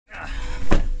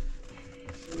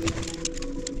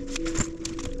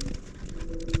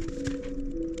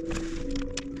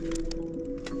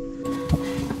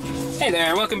Hey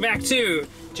there, welcome back to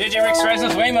JJRicks Rides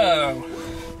with Waymo.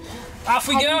 Off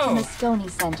we go! To Moscone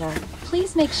Center.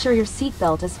 Please make sure your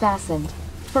seatbelt is fastened.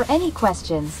 For any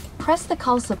questions, press the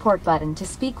call support button to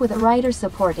speak with a rider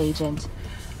support agent.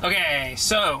 Okay,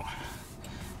 so,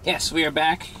 yes, we are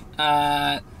back.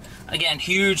 Again,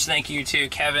 huge thank you to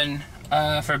Kevin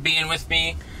for being with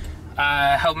me,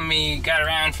 helping me get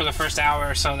around for the first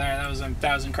hour or so there.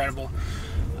 That was incredible.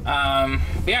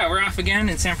 Yeah, we're off again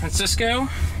in San Francisco.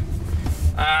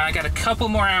 I got a couple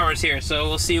more hours here, so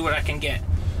we'll see what I can get.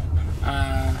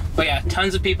 But yeah,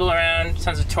 tons of people around,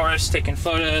 tons of tourists taking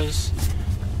photos,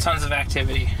 tons of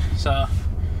activity. So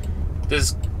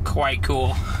this is quite cool.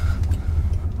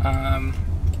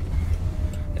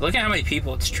 Look at how many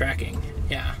people it's tracking.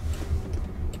 Yeah,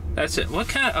 that's it. What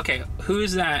kind of, okay, who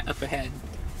is that up ahead?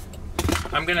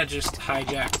 I'm gonna just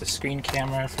hijack the screen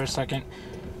camera for a second.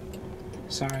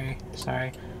 Sorry.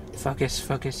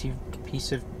 Focus, you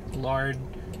piece of lard.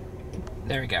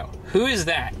 There we go. Who is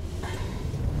that?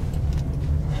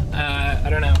 I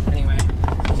don't know. Anyway.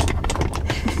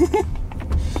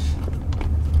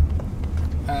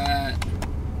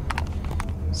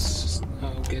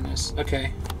 Oh goodness.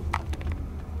 Okay.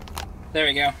 There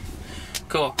we go.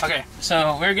 Cool. Okay,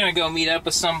 so we're gonna go meet up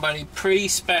with somebody pretty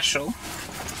special.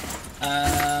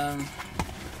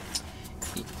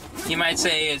 You might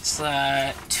say it's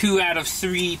 2 out of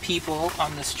 3 people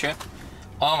on this trip.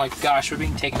 Oh my gosh, we're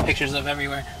being taken pictures of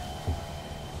everywhere.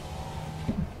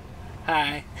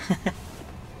 Hi.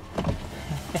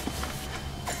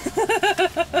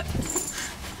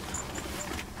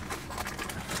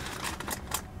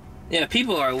 Yeah,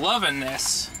 people are loving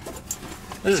this.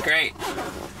 This is great.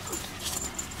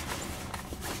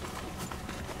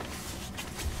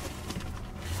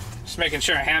 Just making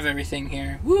sure I have everything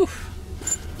here. Woo!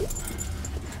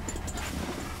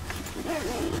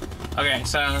 Okay,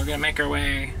 so we're gonna make our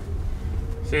way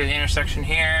through the intersection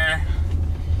here.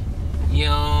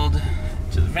 Yield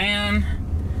to the van.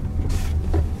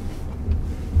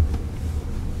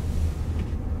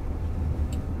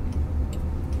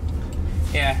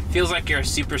 Yeah, feels like you're a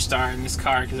superstar in this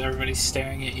car because everybody's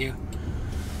staring at you.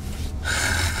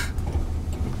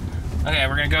 Okay,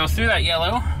 we're gonna go through that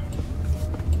yellow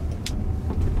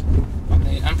on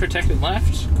the unprotected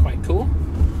left. Quite cool.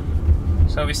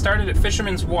 So we started at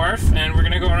Fisherman's Wharf, and we're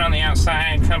gonna go around the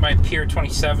outside, kind of by Pier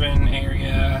 27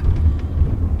 area.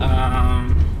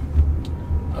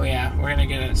 Oh yeah, we're gonna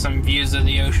get some views of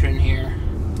the ocean here.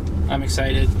 I'm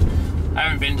excited. I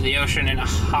haven't been to the ocean in a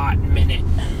hot minute,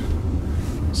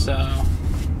 so.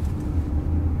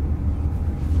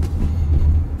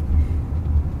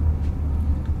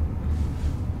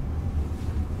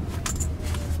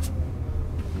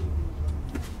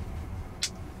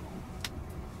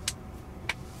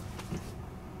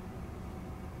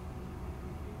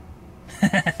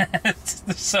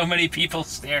 There's so many people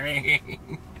staring.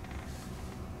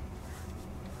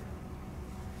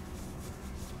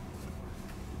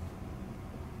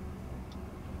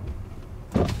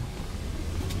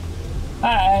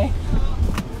 Hi.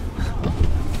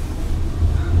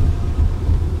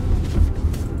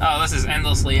 Oh, this is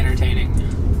endlessly entertaining.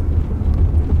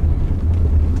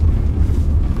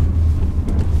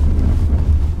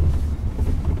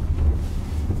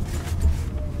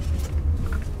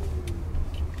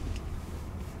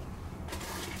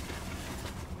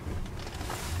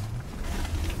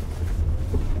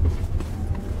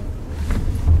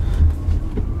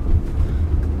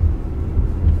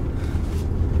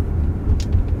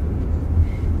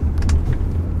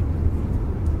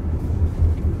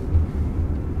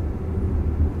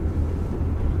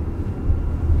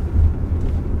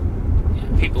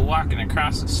 Walking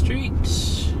across the street.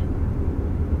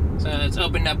 So it's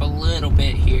opened up a little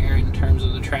bit here in terms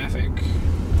of the traffic.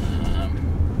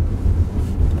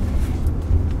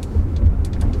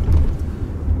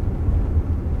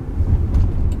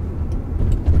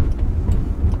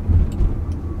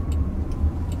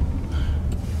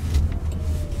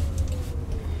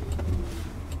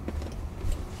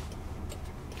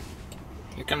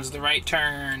 Here comes the right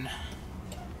turn.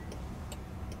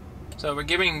 So we're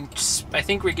giving, I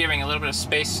think we're giving a little bit of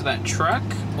space to that truck,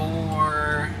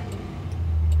 or...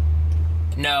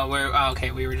 No, oh, okay,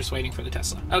 we were just waiting for the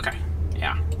Tesla. Okay,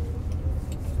 yeah.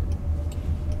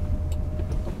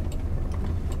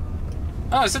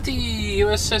 Oh, is that the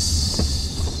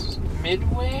USS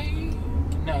Midway?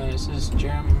 No, this is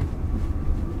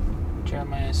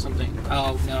Jeremiah something.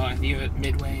 Oh, no,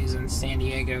 Midway is in San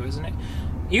Diego, isn't it?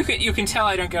 You can tell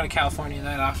I don't go to California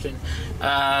that often.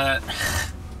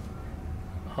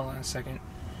 Hold on a second.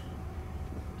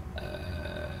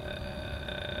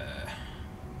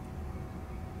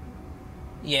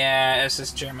 Yeah,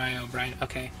 SS Jeremiah O'Brien.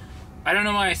 Okay. I don't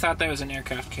know why I thought that was an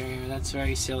aircraft carrier. That's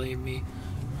very silly of me.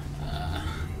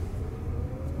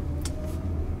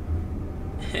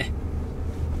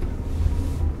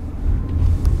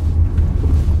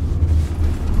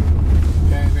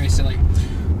 Very, very silly.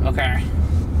 Okay.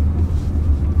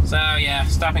 So, yeah,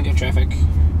 stop and go traffic.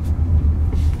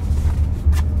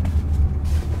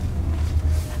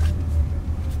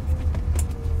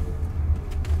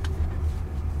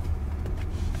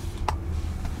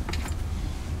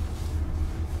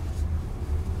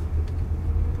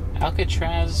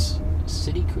 Alcatraz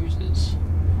City Cruises.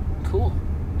 Cool.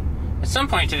 At some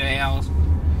point today,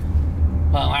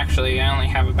 well, actually, I only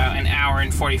have about an hour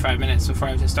and 45 minutes before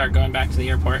I have to start going back to the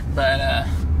airport. But,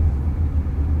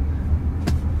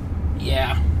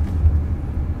 yeah.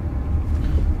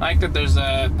 I like that there's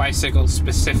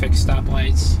bicycle-specific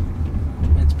stoplights.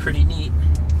 It's pretty neat.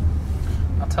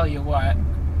 I'll tell you what.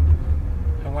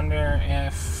 I wonder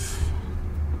if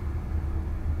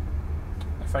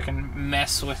I can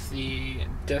mess with the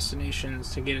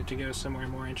destinations to get it to go somewhere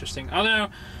more interesting. Although,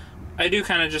 I do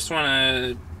kind of just want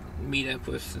to meet up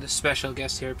with the special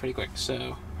guest here pretty quick.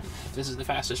 So, if this is the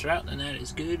fastest route, then that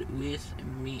is good with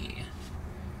me.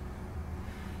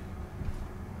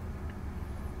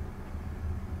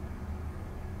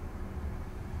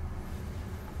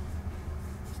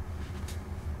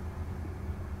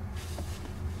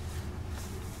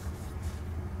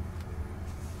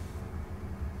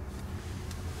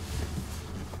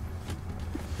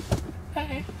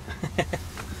 Hey.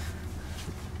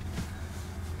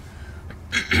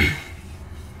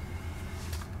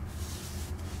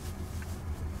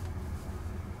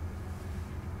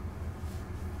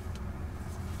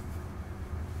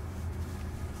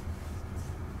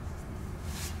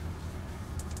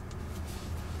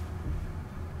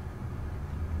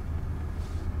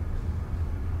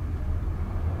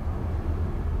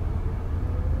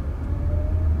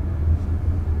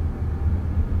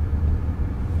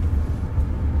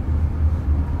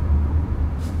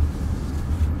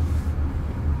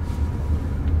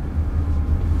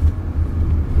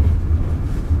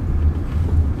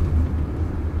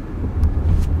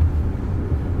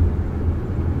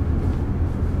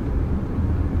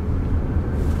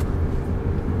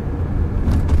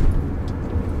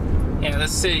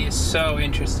 This city is so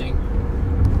interesting.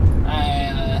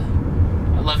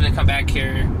 I'd love to come back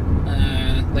here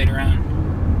later on.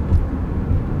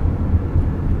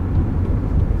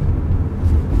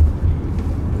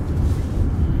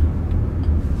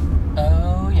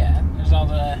 Oh yeah, there's all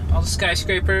the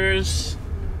skyscrapers.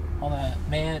 All that.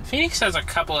 Man, Phoenix has a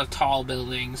couple of tall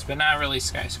buildings, but not really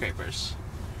skyscrapers.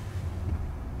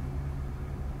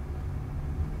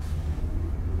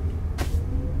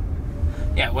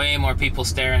 Yeah, way more people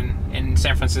staring in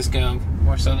San Francisco,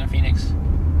 more so than Phoenix.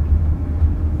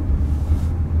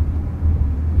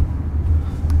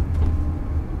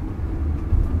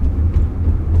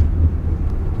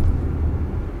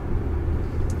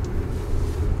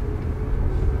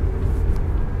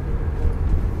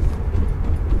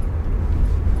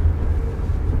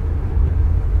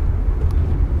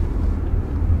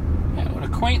 Yeah, what a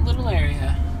quaint little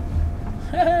area.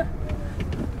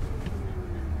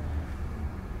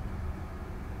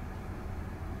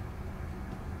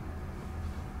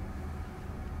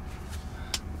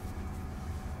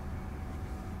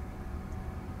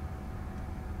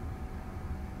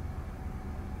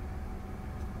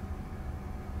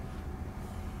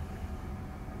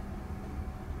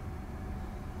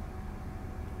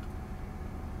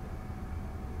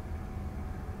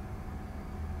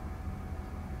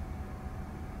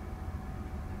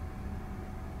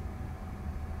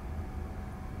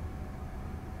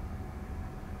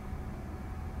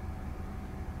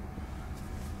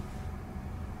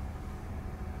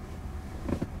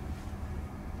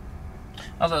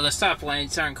 Although the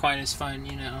stoplights aren't quite as fun,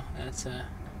 you know, that's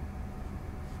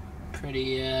pretty,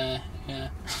 yeah,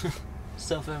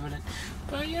 self-evident.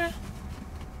 But yeah.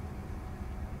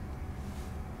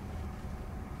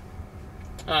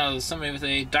 Oh, somebody with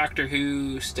a Doctor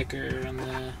Who sticker on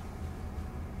the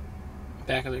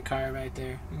back of their car right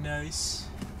there. Nice.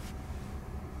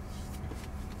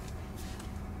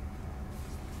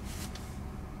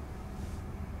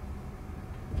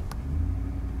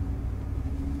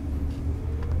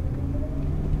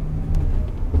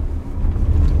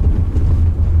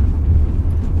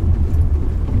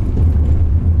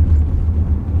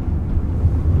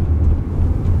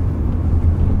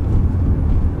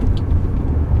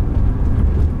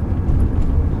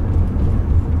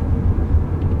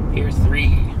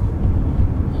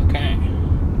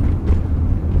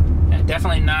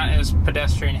 Definitely not as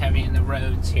pedestrian heavy in the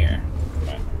roads here.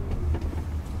 But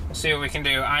We'll see what we can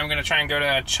do. I'm gonna try and go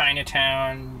to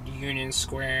Chinatown, Union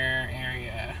Square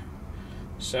area.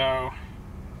 So,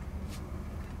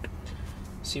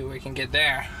 see what we can get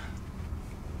there.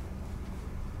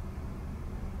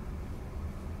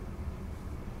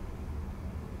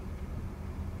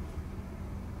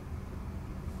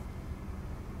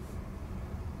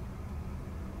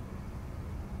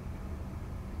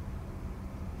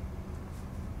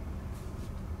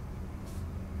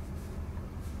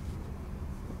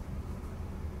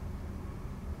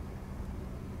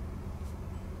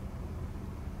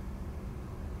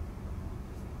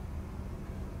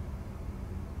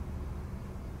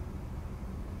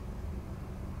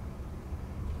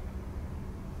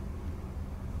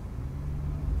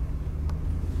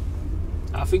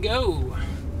 Off we go.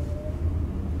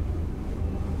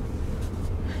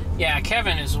 Yeah,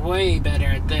 Kevin is way better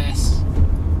at this.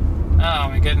 Oh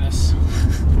my goodness.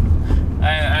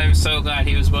 I'm so glad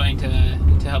he was willing to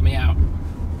help me out.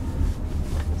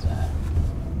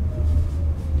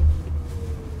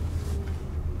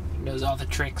 He knows all the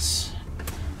tricks.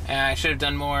 I should have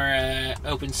done more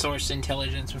open source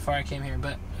intelligence before I came here,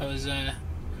 but I was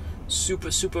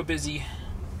super busy.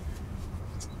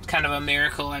 Kind of a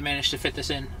miracle I managed to fit this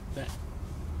in, but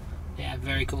yeah,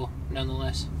 very cool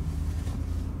nonetheless.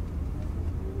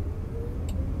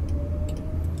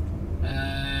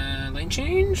 Lane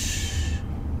change.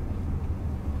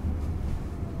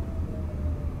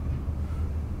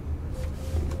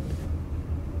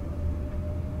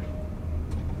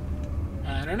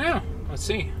 I don't know. Let's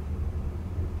see.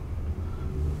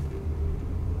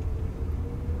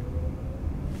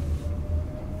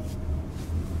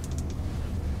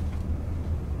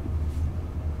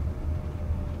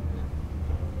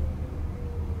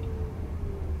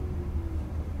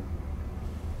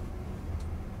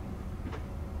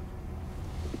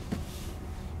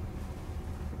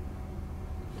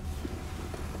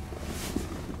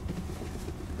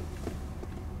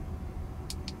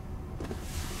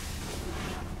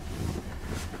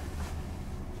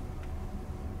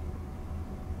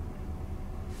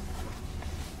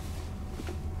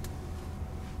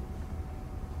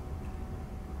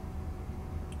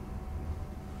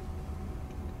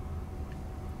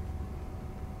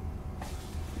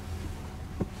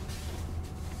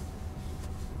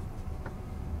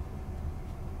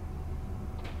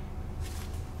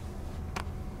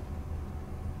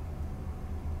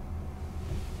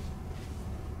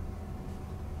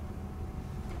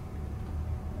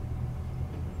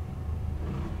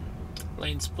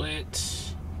 Lane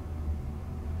split.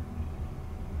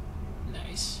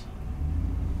 Nice.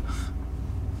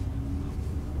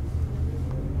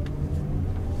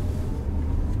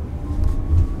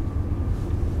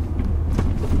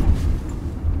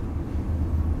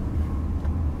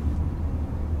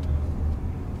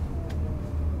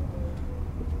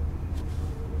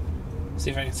 See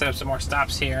if I can set up some more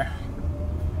stops here.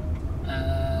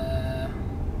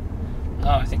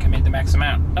 Oh, I think I made the max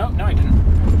amount. Oh, no I didn't.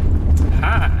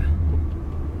 Ah.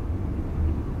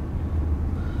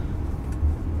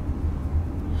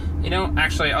 You know,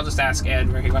 actually, I'll just ask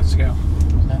Ed where he wants to go.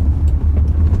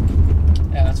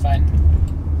 Yeah, that's fine.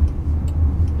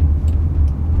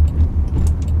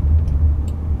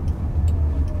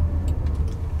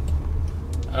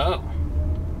 Oh.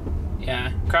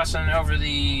 Yeah, crossing over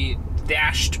the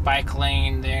dashed bike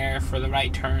lane there for the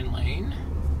right turn lane.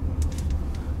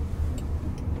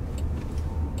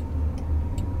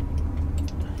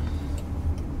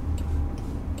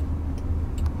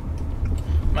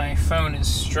 My phone is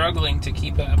struggling to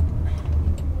keep up.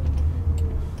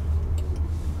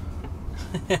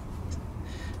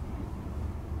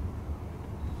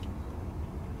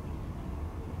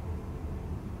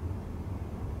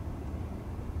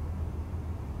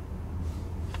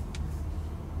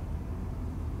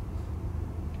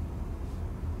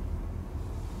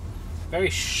 Very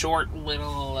short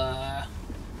little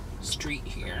street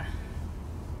here.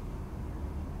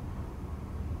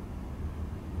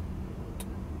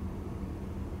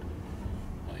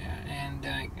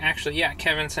 Actually, yeah,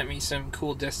 Kevin sent me some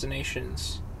cool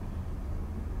destinations.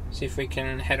 See if we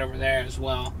can head over there as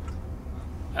well.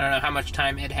 I don't know how much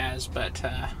time it has, but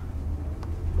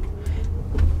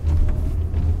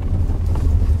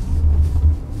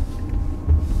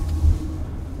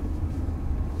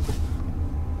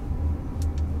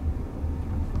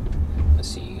let's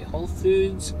see, Whole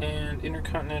Foods and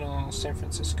Intercontinental San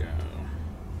Francisco.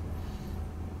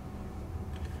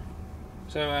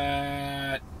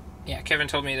 So, yeah, Kevin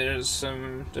told me there's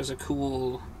a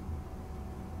cool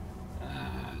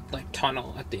like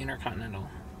tunnel at the Intercontinental.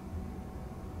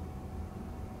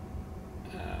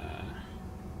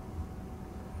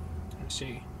 Let's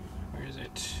see. Where is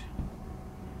it?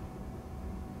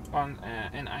 On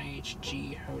an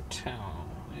IHG hotel.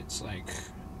 It's like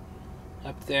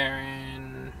up there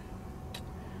in...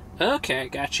 Okay,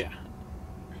 gotcha.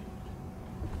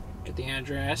 Get the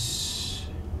address.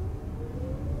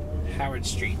 Howard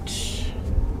Street.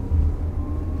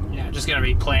 Yeah, just gonna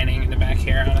be planning in the back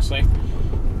here, honestly.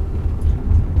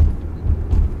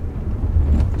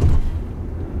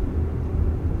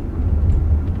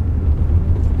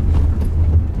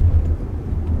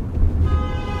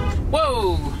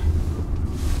 Whoa!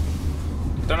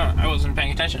 Don't know, I wasn't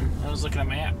paying attention. I was looking at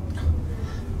my app.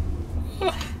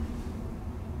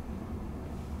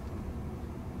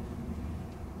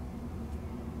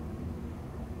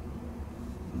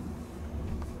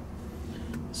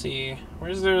 See,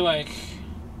 where's there like...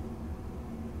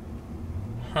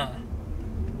 Huh.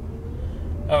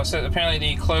 Oh, so apparently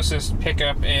the closest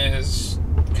pickup is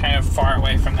kind of far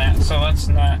away from that, so let's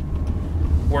not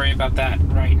worry about that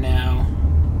right now.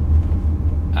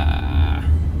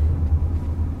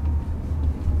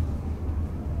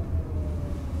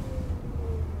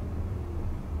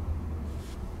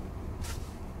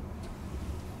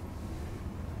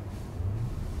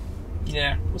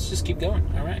 Yeah, let's just keep going.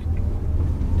 All right.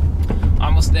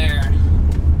 Almost there.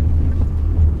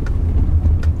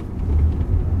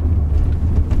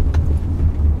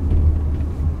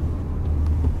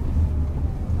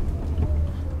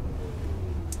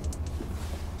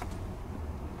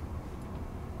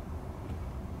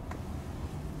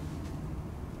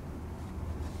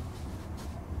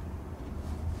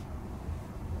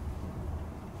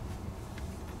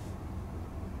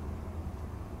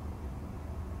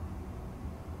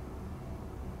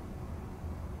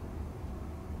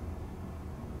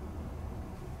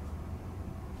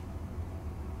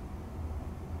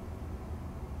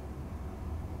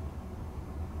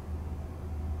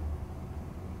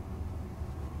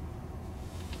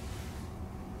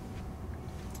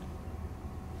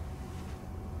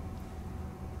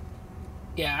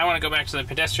 Yeah, I want to go back to the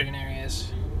pedestrian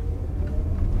areas.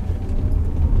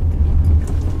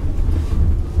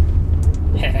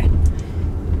 Heh.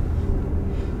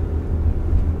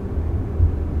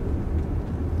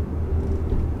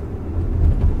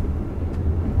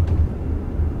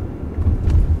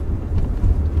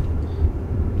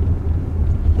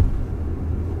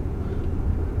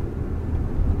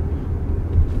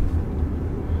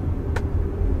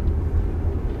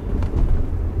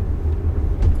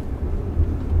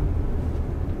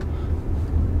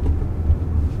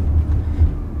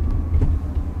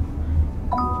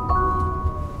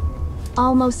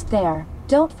 Almost there.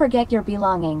 Don't forget your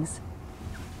belongings.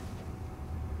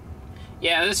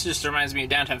 Yeah, this just reminds me of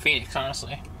downtown Phoenix,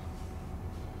 honestly.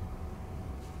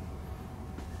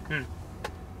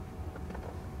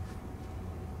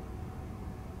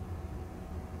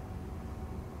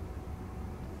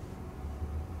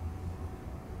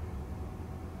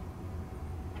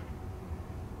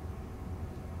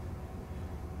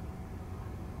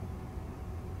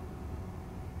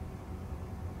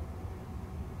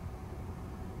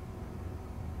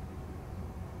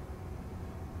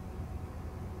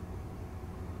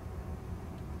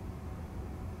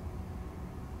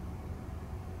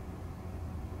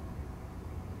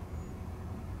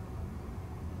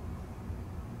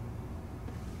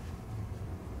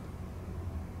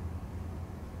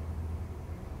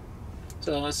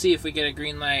 So let's see if we get a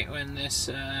green light when this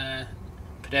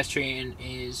pedestrian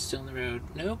is still in the road.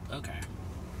 Nope. Okay.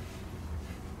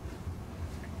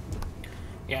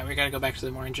 Yeah, we gotta go back to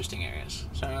the more interesting areas.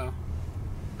 So...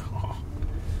 Oh.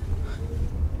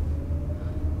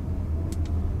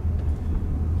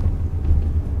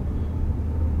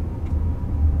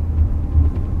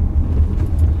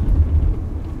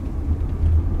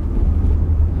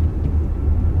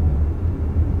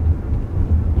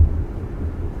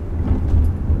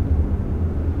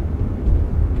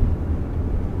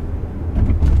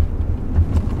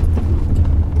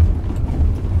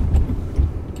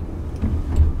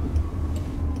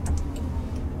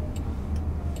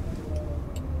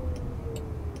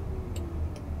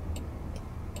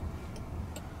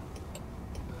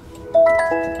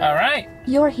 All right.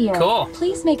 You're here. Cool.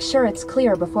 Please make sure it's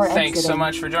clear before exiting. Thanks so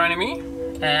much for joining me,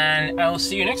 and I will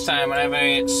see you next time when I have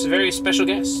a very special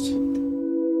guest.